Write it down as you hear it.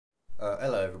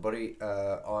Hello everybody,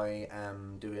 I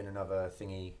am doing another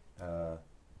thingy, a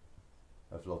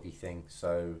vloggy thing,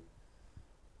 so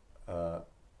uh,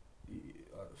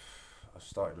 I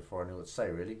started before I knew what to say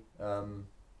really.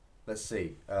 Let's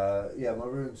see, yeah, my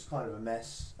room's kind of a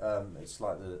mess. It's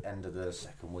like the end of the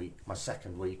second week, my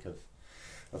second week of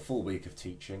a full week of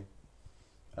teaching.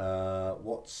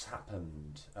 What's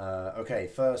happened?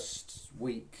 Okay, first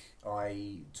week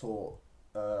I taught,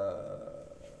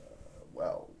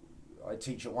 well, I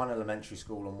teach at one elementary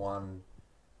school and one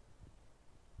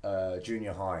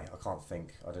junior high. I can't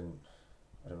think. I don't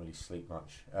really sleep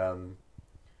much.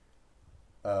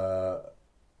 Uh,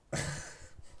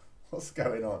 what's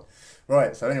going on?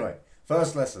 Right. So anyway,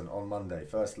 first lesson on Monday.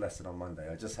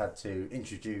 I just had to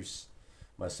introduce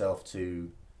myself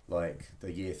to like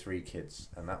the year 3 kids,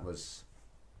 and that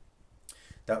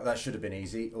should have been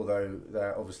easy. Although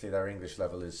obviously their English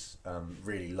level is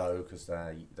really low because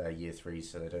they're year 3,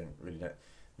 so they don't really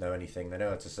know anything. They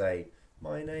know how to say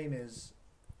my name is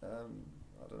I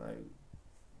don't know.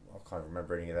 I can't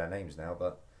remember any of their names now,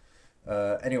 but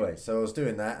anyway, so I was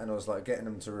doing that, and I was like getting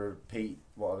them to repeat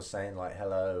what I was saying, like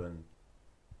hello and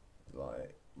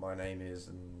like my name is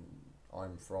and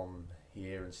I'm from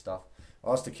here and stuff.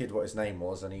 I asked the kid what his name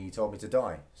was, and he told me to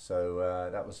die. So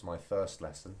that was my first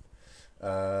lesson.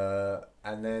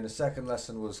 And then the second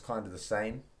lesson was kind of the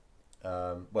same.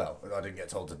 Well, I didn't get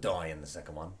told to die in the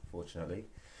second one, fortunately.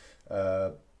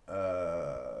 But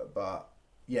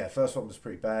yeah, first one was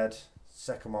pretty bad.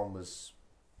 Second one was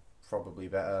probably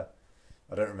better.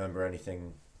 I don't remember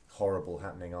anything horrible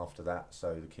happening after that,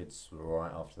 so the kids were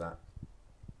alright after that.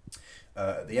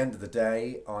 At the end of the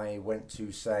day, I went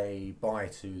to say bye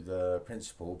to the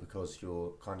principal, because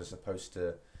you're kind of supposed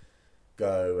to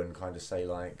go and kind of say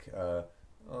like,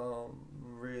 I'm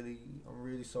really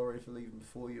sorry for leaving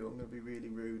before you. I'm going to be really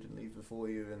rude and leave before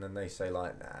you. And then they say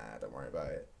like, nah, don't worry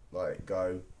about it. Like,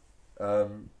 go.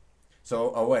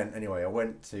 So I went anyway. I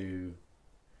went to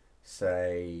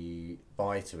say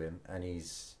bye to him, and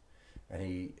he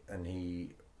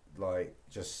like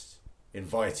just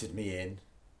invited me in,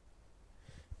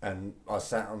 and I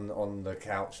sat on the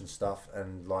couch and stuff,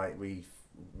 and like we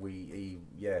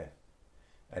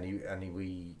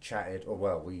chatted, or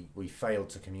well, we failed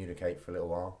to communicate for a little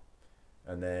while,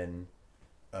 and then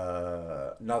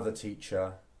another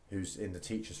teacher who's in the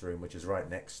teacher's room, which is right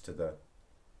next to the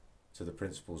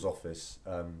principal's office,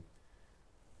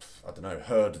 I don't know,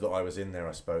 heard that I was in there,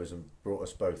 I suppose, and brought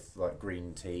us both like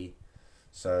green tea.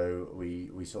 So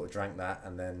we sort of drank that,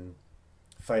 and then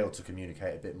failed to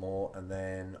communicate a bit more, and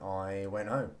then I went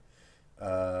home.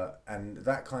 And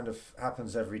that kind of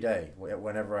happens every day.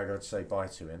 Whenever I go to say bye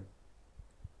to him,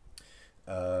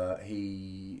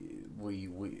 he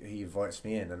invites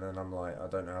me in, and then I'm like, I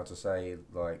don't know how to say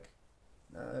like,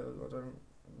 no, I don't,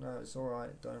 no, it's all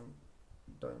right, don't,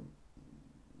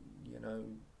 you know,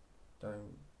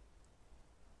 don't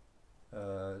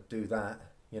do that,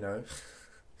 you know.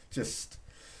 I just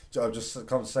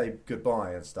can't say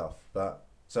goodbye and stuff. But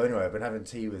so anyway, I've been having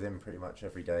tea with him pretty much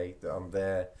every day that I'm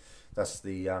there. That's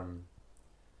the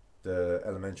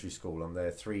elementary school. I'm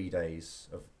there 3 days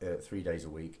a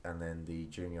week, and then the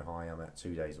junior high I'm at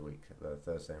 2 days a week,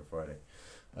 Thursday and Friday.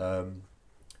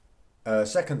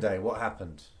 Second day, what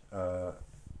happened? Well,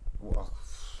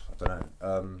 I don't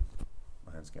know.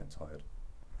 My hand's getting tired.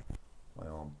 My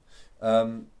arm.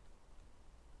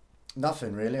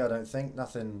 Nothing really, I don't think.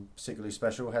 Nothing particularly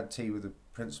special. Had tea with the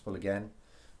principal again.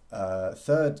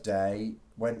 Third day,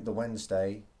 the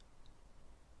Wednesday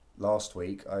last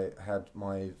week, I had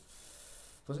my...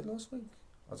 Was it last week?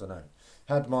 I don't know.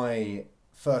 Had my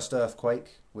first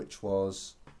earthquake, which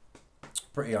was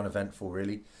pretty uneventful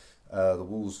really. The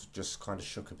walls just kind of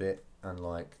shook a bit, and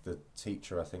like the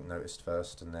teacher I think noticed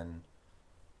first, and then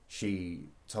she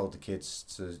told the kids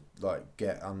to like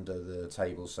get under the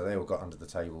tables, so they all got under the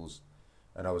tables,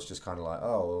 and I was just kind of like,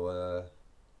 oh,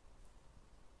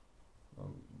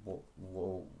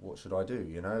 what should I do,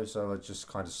 you know? So I just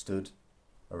kind of stood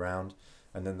around,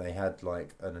 and then they had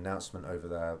like an announcement over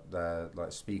their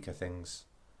like speaker things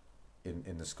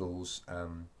in the schools. I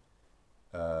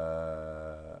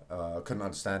couldn't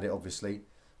understand it, obviously,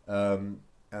 and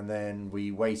then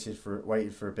we waited for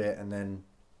a bit, and then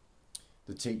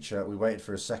we waited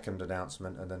for a second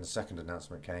announcement, and then the second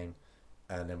announcement came,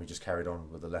 and then we just carried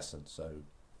on with the lesson. So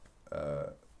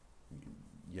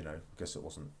you know, I guess it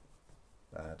wasn't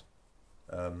bad.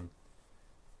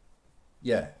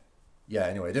 Yeah,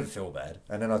 anyway, it didn't feel bad.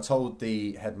 And then I told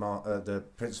the the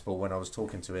principal, when I was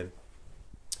talking to him,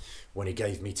 when he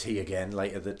gave me tea again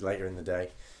later in the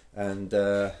day, and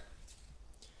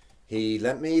he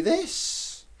lent me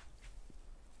this.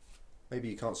 maybe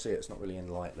you can't see it. It's not really in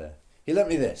light there. He lent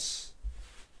me this,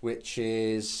 which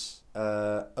is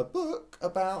a book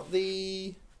about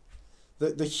the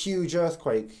huge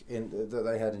earthquake that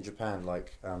they had in Japan,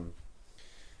 like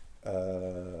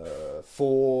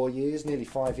 4 years, nearly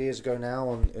 5 years ago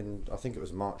now. In I think it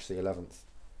was March the 11th,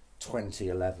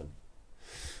 2011.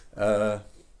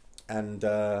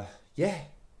 Yeah,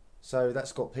 so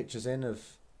that's got pictures in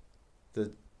of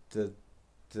the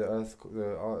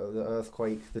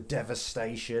earthquake, the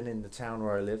devastation in the town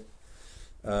where I live.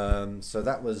 So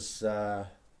that was I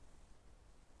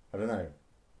don't know.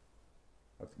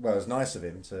 Well, it was nice of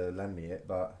him to lend me it,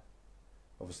 but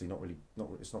obviously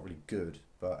it's not really good.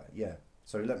 But yeah,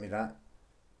 so he lent me that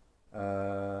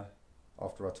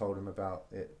after I told him about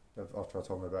it. After I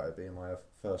told him about it being my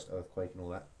first earthquake and all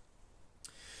that.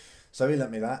 So he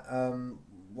lent me that.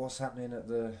 What's happening at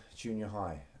the junior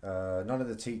high? None of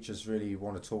the teachers really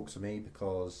want to talk to me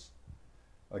because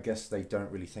I guess they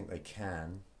don't really think they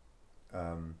can.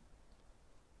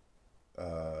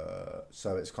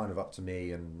 So it's kind of up to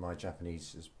me, and my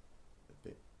Japanese is a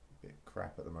bit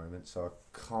crap at the moment, so I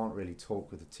can't really talk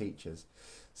with the teachers.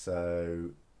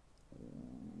 So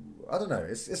I don't know.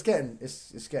 It's getting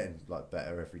like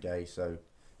better every day. So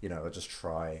I just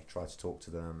try to talk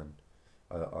to them, and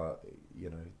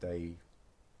they.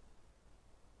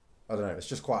 I don't know. It's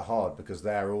just quite hard because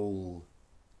they're all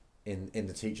in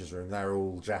the teachers' room. They're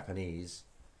all Japanese,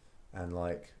 and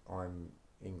like I'm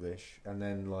English, and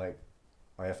then like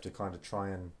I have to kind of try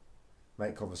and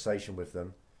make conversation with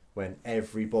them when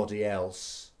everybody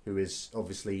else who is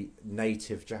obviously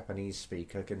native Japanese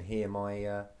speaker can hear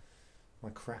my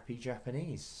crappy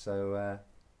Japanese. So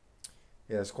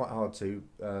yeah, it's quite hard to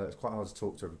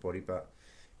talk to everybody, but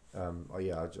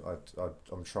yeah,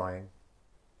 I'm trying.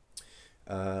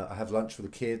 I have lunch with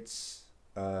the kids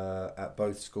at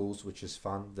both schools, which is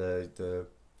fun. The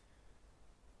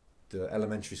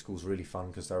elementary school's really fun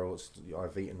because they're all.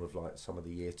 I've eaten with like some of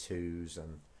the year twos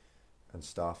and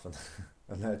stuff, and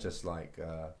and they're just like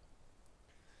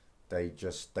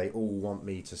they all want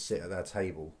me to sit at their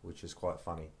table, which is quite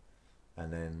funny.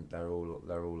 And then they're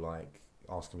all like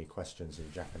asking me questions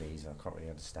in Japanese, and I can't really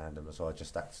understand them, so I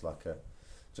just act like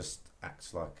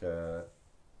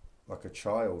a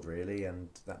child really, and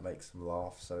that makes them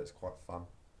laugh, so it's quite fun.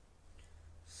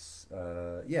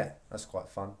 Yeah, that's quite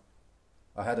fun.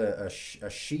 I had a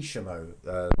shishimo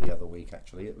the other week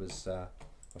actually. It was I'll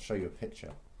show you a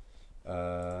picture.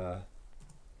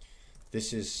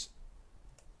 This is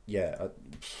yeah.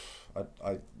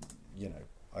 I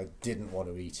I didn't want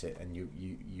to eat it, and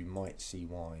you might see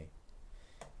why.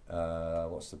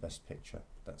 What's the best picture?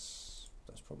 That's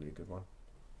probably a good one.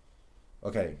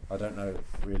 Okay, I don't know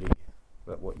really,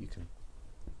 but what you can.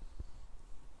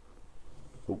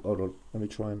 Oh, hold on. Let me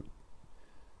try and.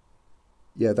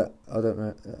 Yeah, that I don't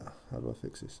know. How do I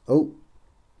fix this? Oh,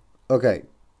 okay.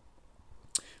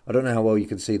 I don't know how well you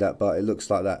can see that, but it looks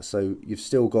like that. So you've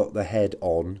still got the head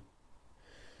on,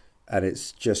 and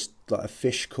it's just like a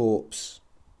fish corpse,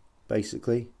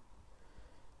 basically.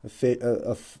 A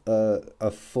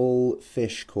full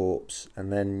fish corpse,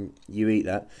 and then you eat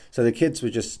that. So the kids were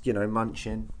just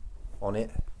munching on it,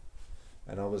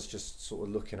 and I was just sort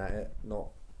of looking at it,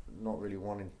 not really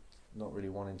wanting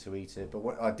to eat it, but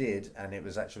what I did, and it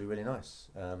was actually really nice.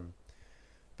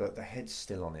 But the head's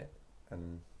still on it,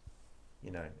 and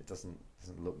it doesn't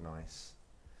look nice,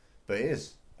 but it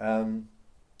is. I can't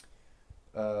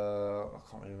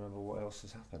really remember what else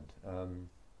has happened.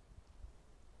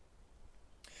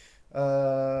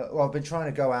 Well, I've been trying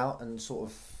to go out and sort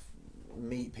of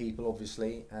meet people,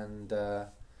 obviously, and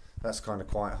that's kind of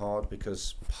quite hard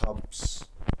because pubs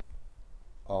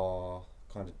are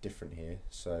kind of different here.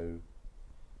 So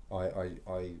I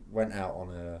went out on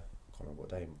I can't remember what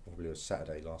day, probably it was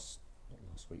Saturday last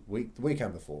week, the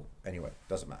weekend before. Anyway,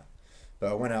 doesn't matter.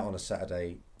 But I went out on a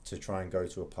Saturday to try and go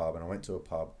to a pub, and I went to a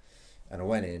pub, and I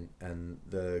went in, and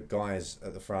the guys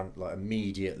at the front like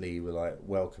immediately were like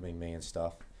welcoming me and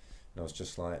stuff. And I was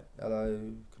just like, hello,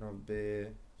 can I have a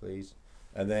beer, please?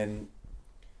 And then,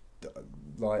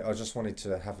 like, I just wanted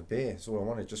to have a beer. That's all I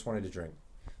wanted, just wanted a drink.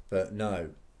 But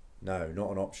no, not an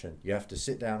option. You have to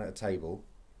sit down at a table.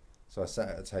 So I sat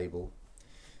at a table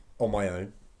on my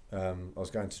own. I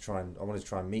wanted to try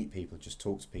and meet people, just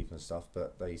talk to people and stuff,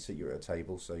 but they sit you at a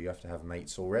table, so you have to have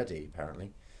mates already,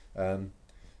 apparently.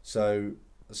 So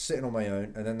I was sitting on my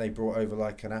own, and then they brought over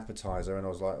like an appetizer, and I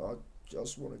was like, I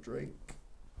just want a drink.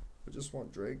 I just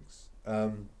want drinks.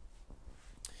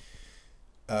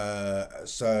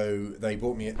 So they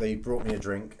brought me a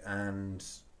drink, and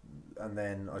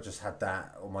then I just had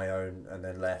that on my own, and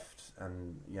then left,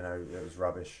 and it was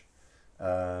rubbish.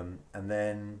 And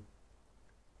then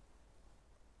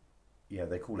yeah,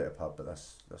 they call it a pub, but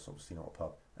that's obviously not a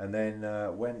pub. And then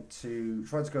tried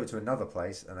to go to another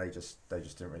place, and they just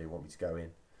didn't really want me to go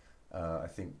in. I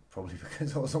think probably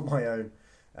because I was on my own,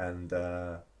 and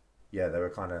yeah, they were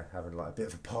kind of having like a bit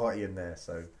of a party in there,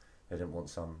 so they didn't want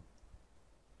some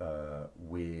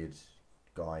weird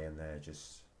guy in there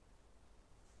just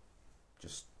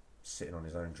sitting on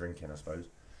his own drinking, I suppose.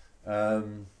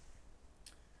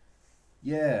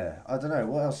 Yeah, I don't know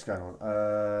what else is going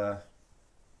on.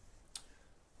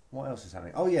 What else is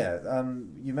happening? Oh yeah,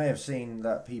 you may have seen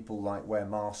that people like wear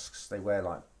masks. They wear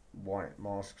like white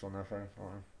masks on their face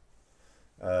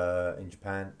in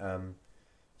Japan.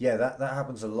 Yeah, that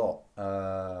happens a lot.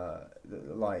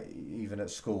 Like even at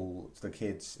school, the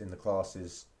kids in the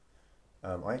classes.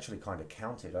 I actually kind of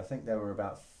counted. I think there were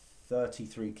about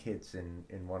 33 kids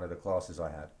in one of the classes I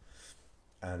had,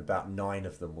 and about nine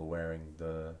of them were wearing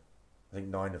the. I think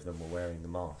nine of them were wearing the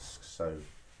masks. So,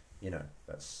 you know,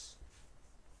 it's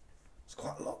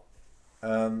quite a lot.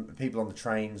 People on the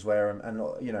trains wear them, and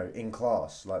you know, in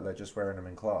class, like they're just wearing them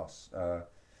in class. The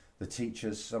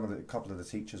teachers, a couple of the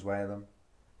teachers wear them.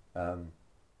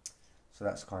 So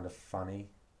that's kind of funny.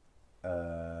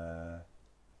 I'm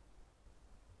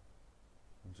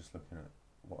just looking at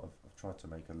what I've tried to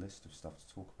make a list of stuff to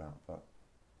talk about, but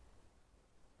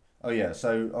oh yeah,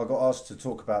 so I got asked to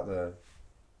talk about the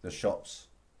shops.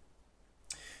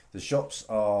 The shops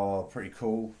are pretty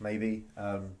cool, maybe.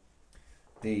 Well,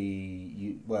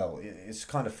 it's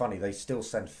kind of funny. They still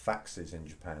send faxes in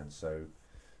Japan, so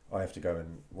I have to go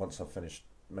and once I've finished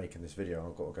making this video,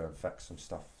 I've got to go and fax some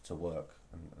stuff to work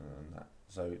and that.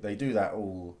 So they do that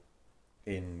all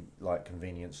in like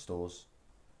convenience stores.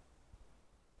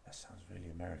 That sounds really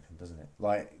American, doesn't it?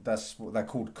 Like that's what they're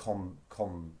called.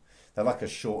 They're like a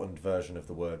shortened version of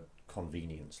the word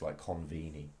convenience, like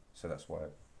conveni. So that's why I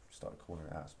started calling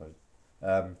it out, I suppose.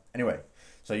 Anyway,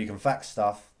 so you can fax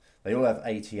stuff. They all have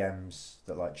ATMs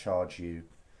that like charge you.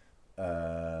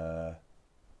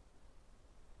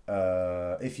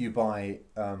 If you buy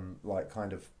like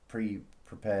kind of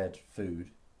pre-prepared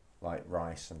food, like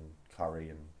rice and curry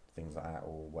and things like that,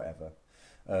 or whatever,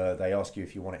 they ask you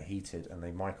if you want it heated, and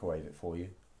they microwave it for you.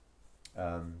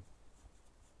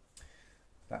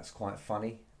 That's quite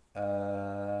funny.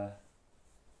 The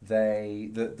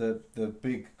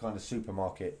big kind of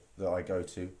supermarket that I go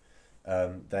to,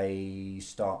 they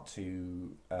start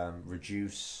to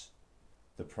reduce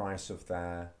the price of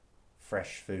their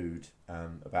fresh food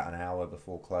about an hour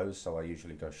before close. So I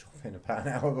usually go shopping about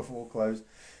an hour before close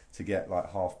to get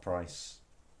like half price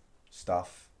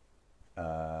stuff.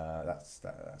 That's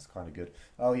kind of good.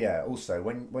 Oh yeah, also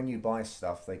when you buy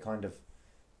stuff, they put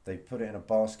it in a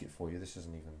basket for you. This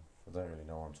isn't even, I don't really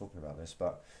know why I'm talking about this,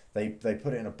 but they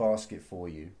put it in a basket for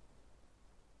you.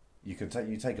 You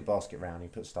take a basket round, you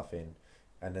put stuff in,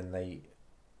 and then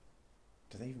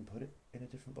do they even put it in a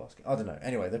different basket? I don't know.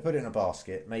 Anyway, they put it in a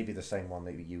basket, maybe the same one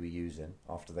that you were using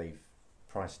after they've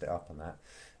priced it up and that,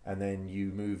 and then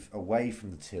you move away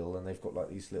from the till, and they've got like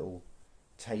these little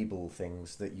table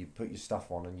things that you put your stuff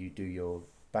on, and you do your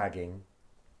bagging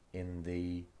in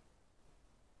the.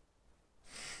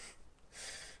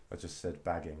 I just said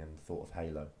bagging and thought of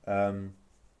Halo.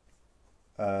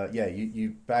 Yeah,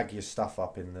 you bag your stuff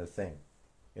up in the thing,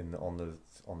 on the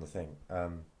thing.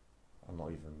 I'm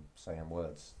not even saying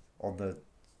words. On the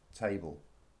table.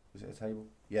 Is it a table?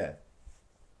 Yeah.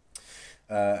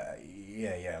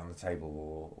 Yeah, on the table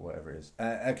or whatever it is.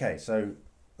 Okay, so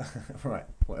right,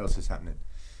 what else is happening?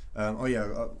 Oh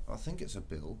yeah, I think it's a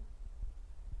bill.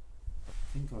 I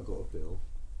think I got a bill.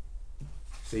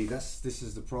 See, this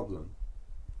is the problem.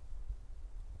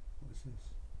 What is this?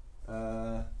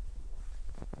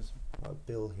 There's a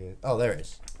bill here. Oh, there it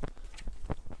is.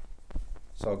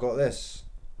 So I got this.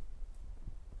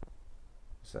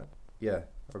 What's that? Yeah,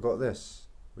 I got this,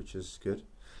 which is good.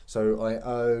 So I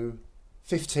owe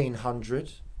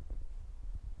 1,500,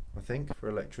 I think, for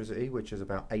electricity, which is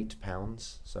about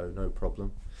 £8. So no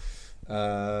problem.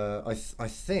 I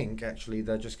think actually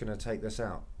they're just going to take this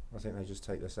out. I think they just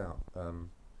take this out.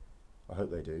 I hope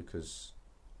they do, because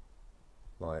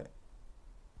like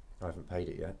I haven't paid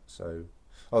it yet. So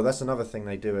that's another thing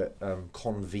they do at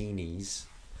convenies.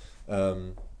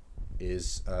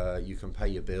 Is you can pay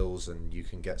your bills and you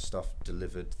can get stuff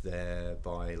delivered there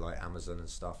by like Amazon and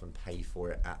stuff, and pay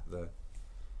for it at the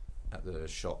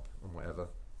shop and whatever.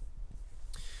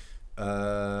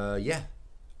 Yeah.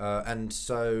 And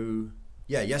so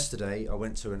yeah, yesterday I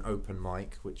went to an open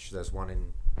mic, which there's one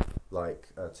in like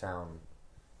a town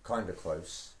kind of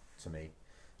close to me.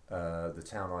 The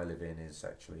town I live in is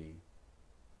actually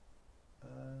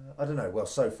I don't know, well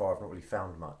so far I've not really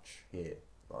found much here.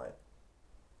 Like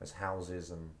there's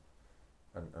houses and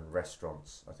and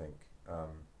restaurants, I think.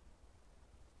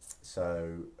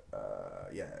 So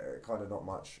yeah, kind of not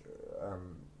much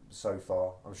so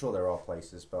far. I'm sure there are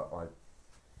places, but I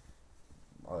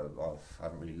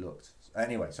haven't really looked.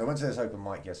 Anyway, so I went to this open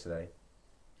mic yesterday,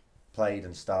 played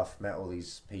and stuff, met all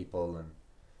these people, and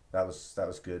that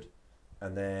was good.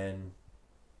 And then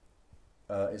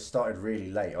it started really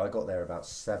late. I got there about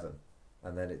 7,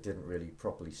 and then it didn't really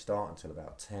properly start until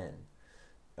about 10.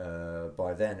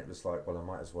 By then it was like, well, I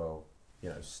might as well,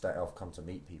 stay. I've come to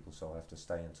meet people, so I have to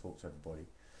stay and talk to everybody.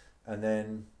 And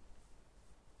then,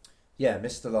 yeah,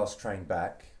 missed the last train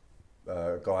back.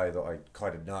 A guy that I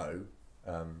kind of know,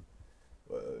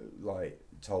 like,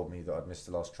 told me that I'd missed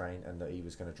the last train and that he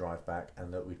was going to drive back,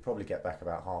 and that we'd probably get back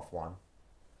about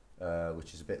 1:30,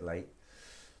 which is a bit late.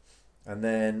 And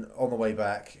then on the way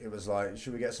back, it was like,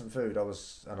 should we get some food? I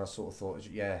sort of thought,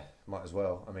 yeah, might as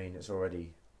well. I mean, it's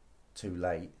already too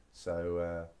late,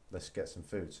 so let's get some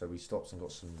food. So we stopped and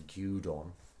got some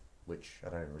gyudon, which I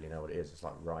don't really know what it is. It's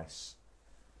like rice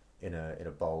in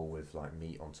a bowl with like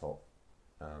meat on top.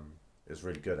 It was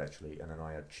really good actually, and then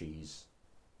I had cheese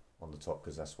on the top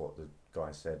because that's what the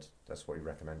guy said. That's what he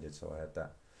recommended, so I had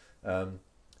that.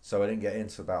 So I didn't get in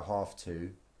till about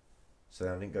 2:30. So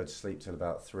then I didn't go to sleep till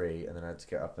about 3, and then I had to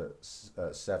get up at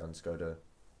 7 to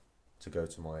go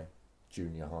to my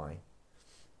junior high.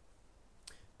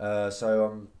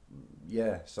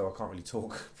 Yeah, so I can't really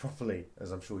talk properly,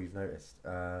 as I'm sure you've noticed.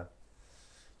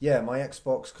 Yeah, my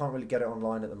Xbox, can't really get it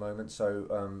online at the moment.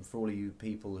 So for all of you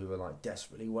people who are like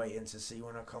desperately waiting to see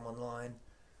when I come online,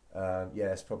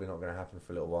 yeah, it's probably not going to happen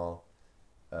for a little while.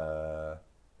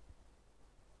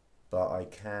 But I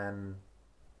can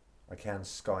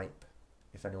Skype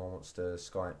if anyone wants to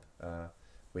Skype.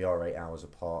 We are 8 hours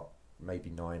apart, maybe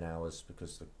 9 hours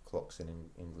because the clocks in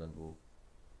England will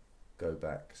go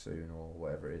back soon or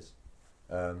whatever it is.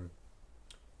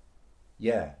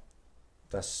 Yeah,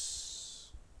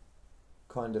 that's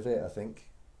kind of it, I think.